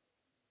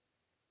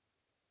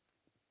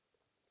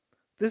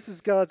 This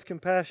is God's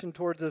compassion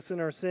towards us in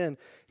our sin.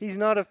 He's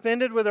not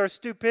offended with our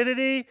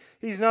stupidity.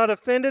 He's not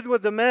offended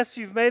with the mess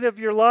you've made of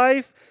your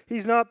life.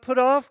 He's not put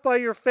off by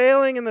your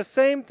failing in the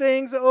same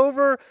things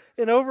over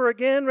and over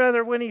again.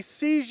 Rather, when he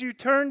sees you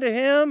turn to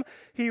him,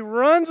 he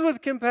runs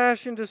with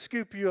compassion to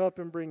scoop you up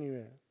and bring you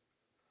in.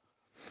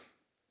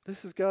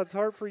 This is God's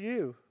heart for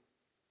you.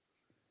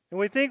 And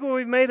we think when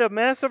we've made a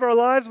mess of our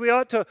lives, we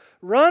ought to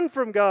run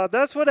from God.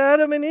 That's what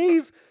Adam and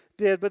Eve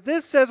did. But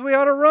this says we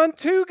ought to run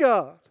to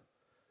God.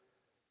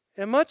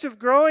 And much of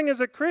growing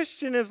as a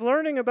Christian is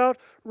learning about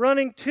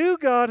running to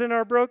God in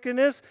our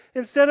brokenness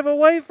instead of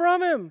away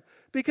from him.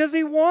 because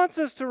He wants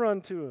us to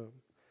run to Him.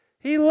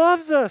 He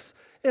loves us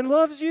and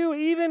loves you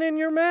even in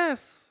your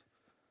mess.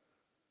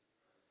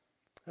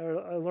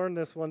 I learned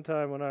this one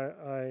time when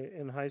I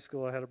in high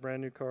school. I had a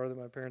brand new car that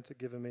my parents had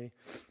given me.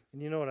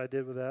 And you know what I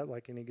did with that?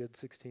 Like any good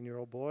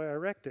 16-year-old boy, I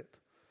wrecked it.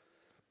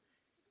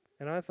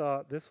 And I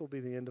thought, this will be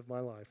the end of my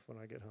life when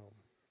I get home.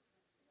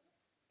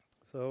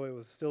 So it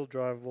was still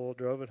drivable,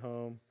 drove it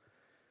home,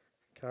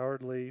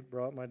 cowardly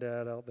brought my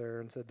dad out there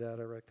and said, Dad,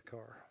 I wrecked the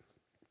car.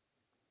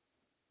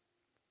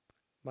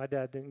 My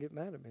dad didn't get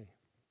mad at me.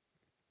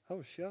 I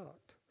was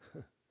shocked.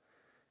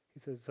 He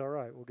said, it's all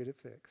right, we'll get it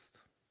fixed.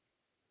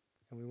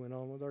 And we went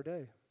on with our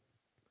day.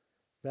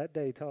 That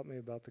day taught me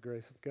about the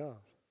grace of God.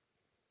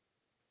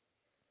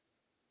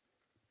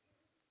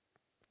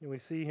 And we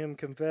see him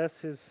confess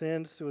his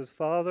sins to his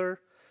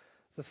father.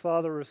 The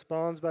father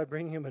responds by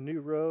bringing him a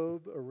new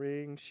robe, a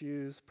ring,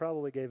 shoes,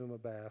 probably gave him a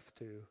bath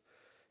too.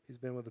 He's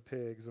been with the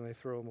pigs and they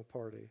throw him a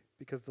party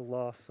because the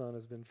lost son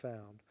has been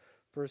found.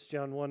 1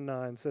 John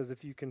 1:9 says,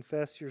 if you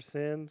confess your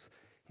sins,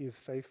 he is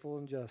faithful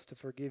and just to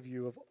forgive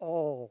you of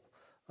all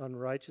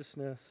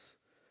unrighteousness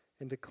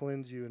and to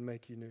cleanse you and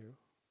make you new.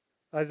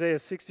 Isaiah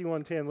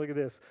 61:10, look at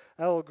this.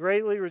 I will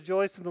greatly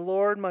rejoice in the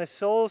Lord. My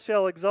soul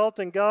shall exult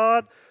in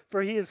God,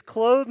 for he has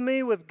clothed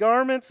me with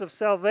garments of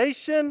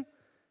salvation.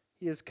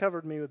 He has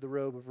covered me with the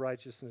robe of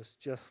righteousness,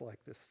 just like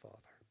this Father.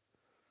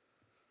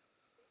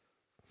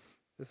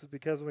 This is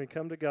because when we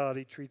come to God,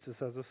 he treats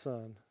us as a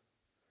son.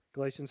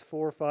 Galatians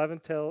 4:5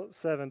 and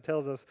 7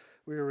 tells us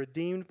we are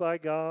redeemed by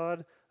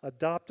God,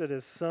 adopted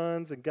as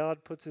sons, and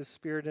God puts his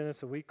Spirit in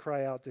us, and we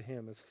cry out to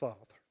him as Father.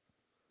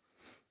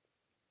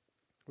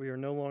 We are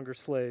no longer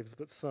slaves,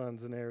 but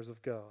sons and heirs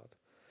of God.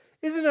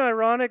 Isn't it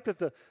ironic that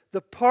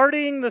the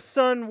partying the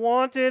son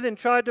wanted and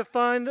tried to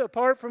find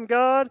apart from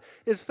God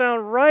is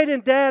found right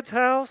in Dad's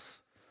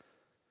house?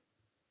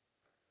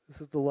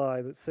 This is the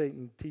lie that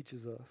Satan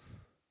teaches us.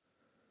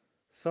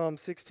 Psalm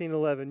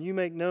 16:11, you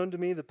make known to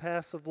me the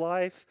paths of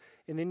life,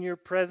 and in your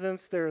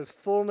presence there is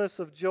fullness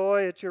of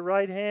joy at your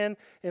right hand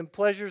and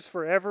pleasures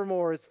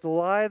forevermore. It's the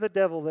lie of the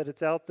devil that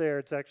it's out there.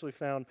 It's actually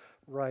found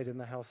right in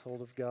the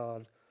household of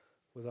God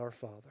with our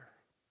Father.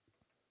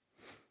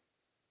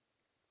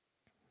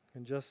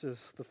 And just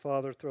as the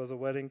Father throws a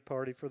wedding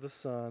party for the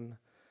Son,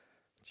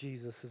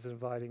 Jesus is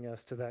inviting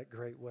us to that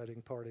great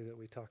wedding party that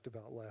we talked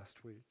about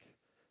last week.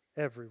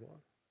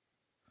 Everyone.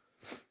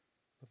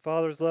 The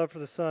Father's love for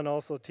the Son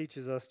also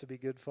teaches us to be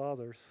good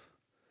fathers.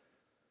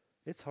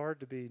 It's hard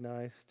to be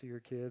nice to your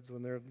kids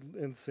when they're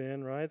in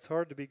sin, right? It's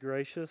hard to be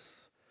gracious.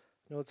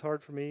 I know it's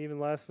hard for me. Even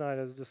last night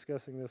I was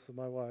discussing this with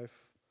my wife.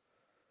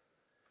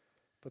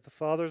 But the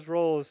Father's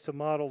role is to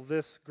model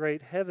this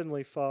great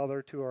heavenly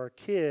Father to our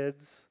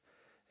kids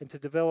and to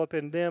develop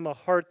in them a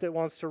heart that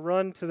wants to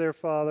run to their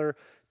Father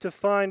to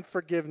find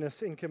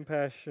forgiveness and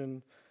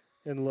compassion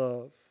and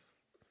love.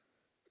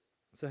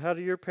 So how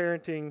do your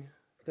parenting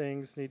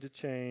things need to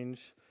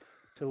change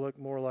to look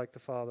more like the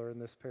Father in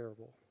this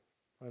parable?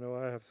 I know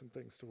I have some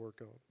things to work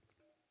on.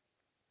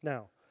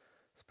 Now,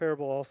 this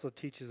parable also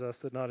teaches us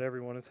that not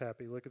everyone is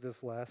happy. Look at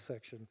this last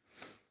section.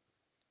 It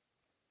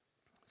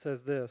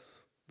says this,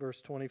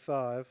 verse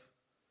 25. It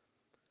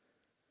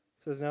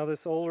says, now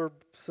this older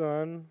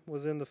son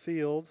was in the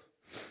field,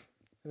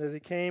 and as he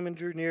came and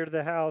drew near to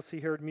the house, he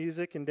heard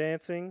music and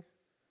dancing.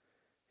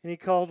 And he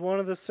called one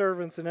of the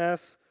servants and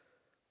asked,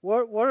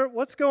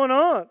 what's going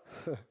on?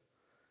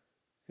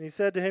 And he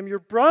said to him, your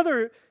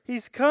brother,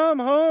 he's come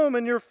home,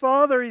 and your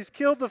father, he's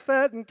killed the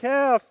fattened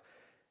calf.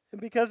 And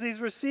because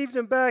he's received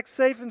him back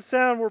safe and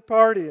sound, we're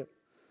partying.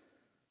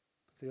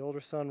 But the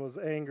older son was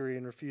angry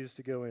and refused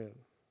to go in.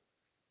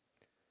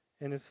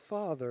 And his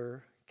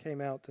father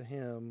came out to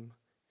him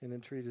and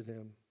entreated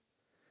him.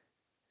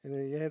 And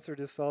then he answered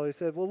his father. He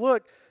said, well,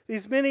 look,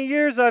 these many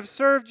years I've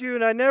served you,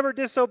 and I never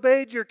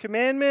disobeyed your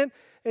commandment,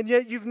 and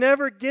yet you've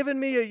never given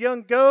me a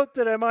young goat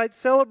that I might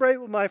celebrate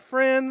with my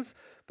friends.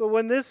 But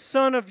when this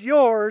son of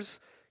yours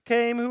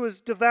came who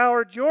has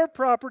devoured your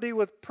property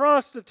with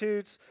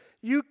prostitutes,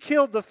 you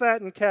killed the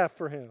fattened calf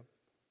for him.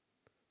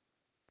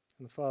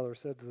 And the father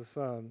said to the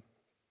son,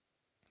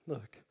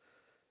 look,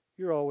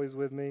 you're always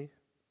with me.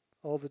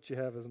 All that you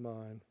have is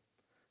mine,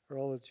 or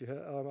all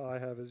that I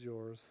have is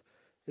yours.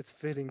 It's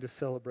fitting to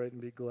celebrate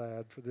and be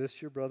glad, for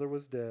this your brother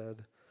was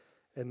dead,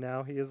 and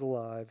now he is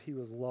alive. He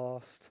was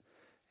lost,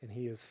 and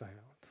he is found.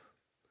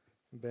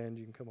 Band,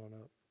 you can come on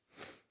up.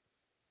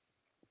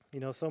 You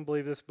know, some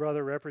believe this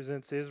brother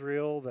represents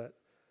Israel, that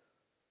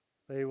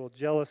they will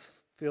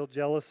feel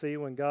jealousy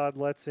when God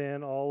lets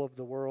in all of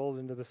the world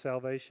into the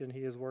salvation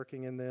he is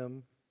working in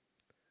them.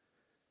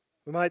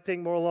 We might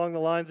think more along the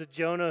lines of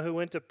Jonah, who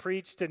went to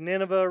preach to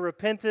Nineveh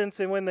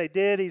repentance, and when they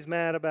did, he's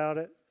mad about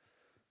it,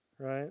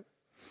 right?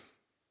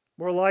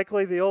 More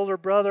likely, the older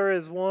brother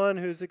is one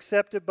who's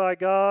accepted by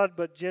God,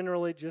 but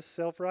generally just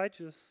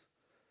self-righteous.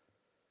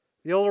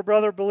 The older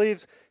brother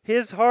believes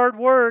his hard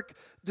work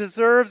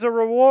deserves a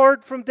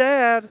reward from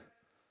Dad.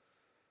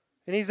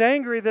 And he's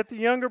angry that the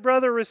younger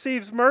brother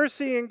receives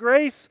mercy and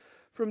grace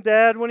from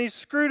Dad when he's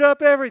screwed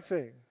up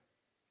everything.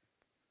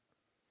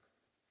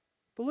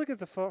 But look at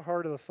the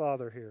heart of the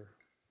Father here.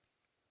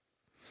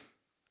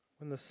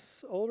 When the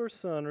older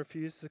son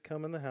refused to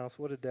come in the house,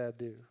 what did Dad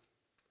do?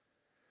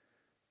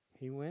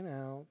 He went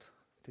out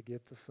to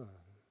get the son.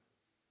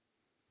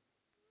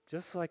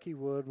 Just like he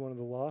would one of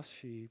the lost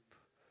sheep,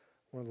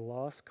 one of the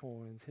lost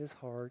coins, his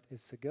heart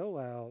is to go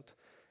out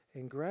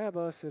and grab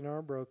us in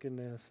our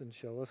brokenness and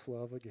show us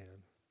love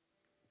again.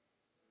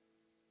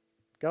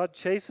 God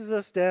chases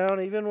us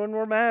down even when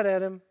we're mad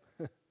at him.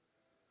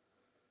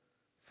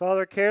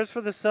 Father cares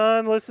for the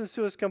son, listens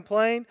to his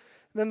complaint,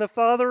 and then the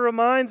father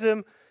reminds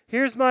him,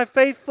 here's my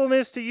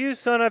faithfulness to you,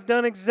 son. I've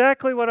done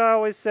exactly what I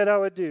always said I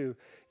would do.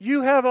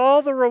 You have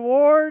all the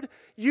reward.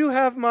 You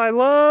have my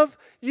love.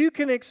 You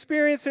can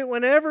experience it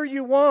whenever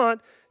you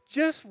want.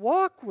 Just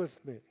walk with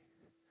me.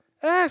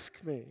 Ask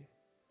me.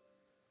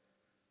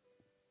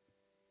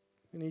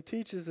 And he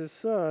teaches his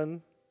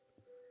son,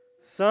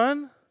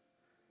 son,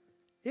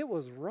 it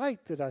was right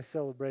that I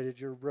celebrated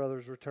your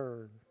brother's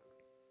return.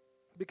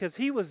 Because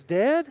he was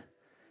dead,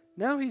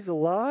 now he's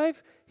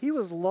alive. He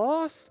was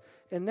lost,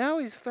 and now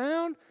he's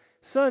found.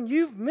 Son,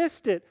 you've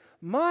missed it.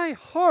 My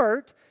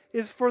heart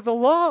is for the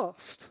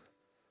lost.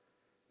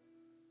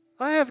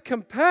 I have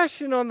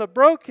compassion on the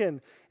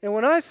broken. And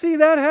when I see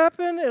that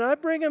happen, and I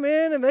bring them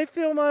in, and they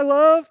feel my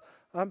love,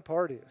 I'm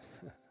partying.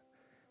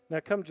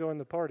 Now come join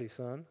the party,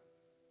 son.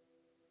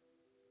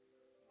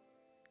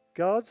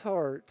 God's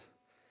heart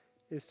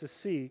is to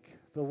seek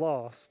the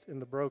lost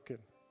and the broken.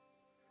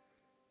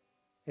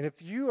 And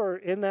if you are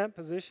in that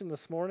position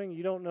this morning,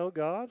 you don't know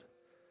God,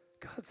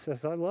 God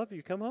says, I love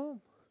you, come home.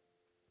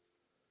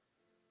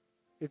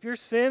 If your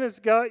sin has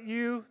got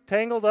you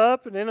tangled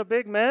up and in a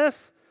big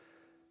mess,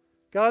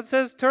 God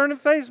says, turn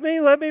and face me,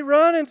 let me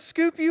run and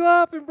scoop you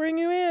up and bring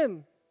you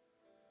in.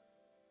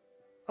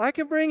 I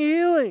can bring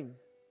healing.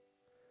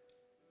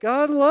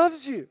 God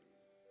loves you.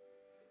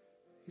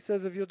 He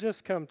says, if you'll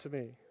just come to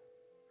me.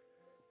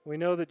 We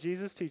know that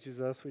Jesus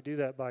teaches us we do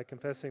that by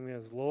confessing Him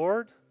as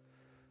Lord,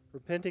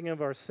 repenting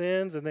of our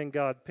sins, and then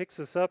God picks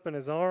us up in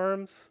His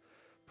arms,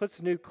 puts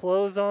new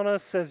clothes on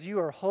us, says, you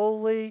are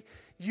holy,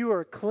 you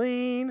are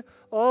clean,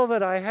 all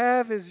that I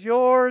have is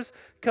yours.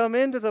 Come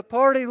into the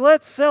party,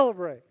 let's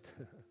celebrate.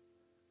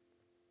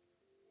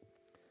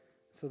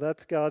 So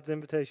that's God's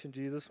invitation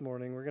to you this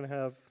morning. We're going to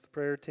have the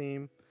prayer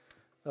team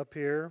up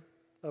here,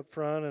 up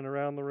front and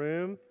around the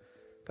room.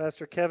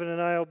 Pastor Kevin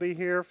and I will be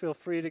here. Feel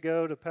free to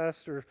go to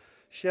Pastor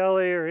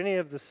Shelley or any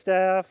of the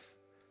staff.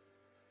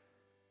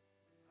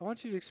 I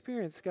want you to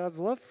experience God's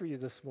love for you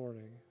this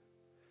morning.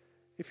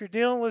 If you're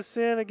dealing with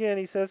sin, again,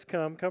 He says,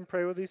 come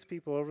pray with these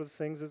people over the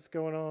things that's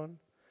going on.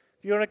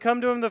 If you want to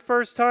come to Him the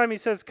first time, He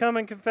says, come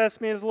and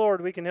confess me as Lord.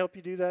 We can help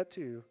you do that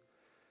too.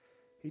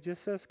 He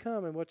just says,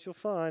 come, and what you'll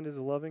find is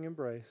a loving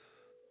embrace.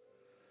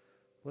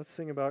 Let's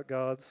sing about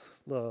God's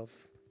love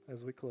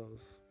as we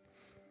close.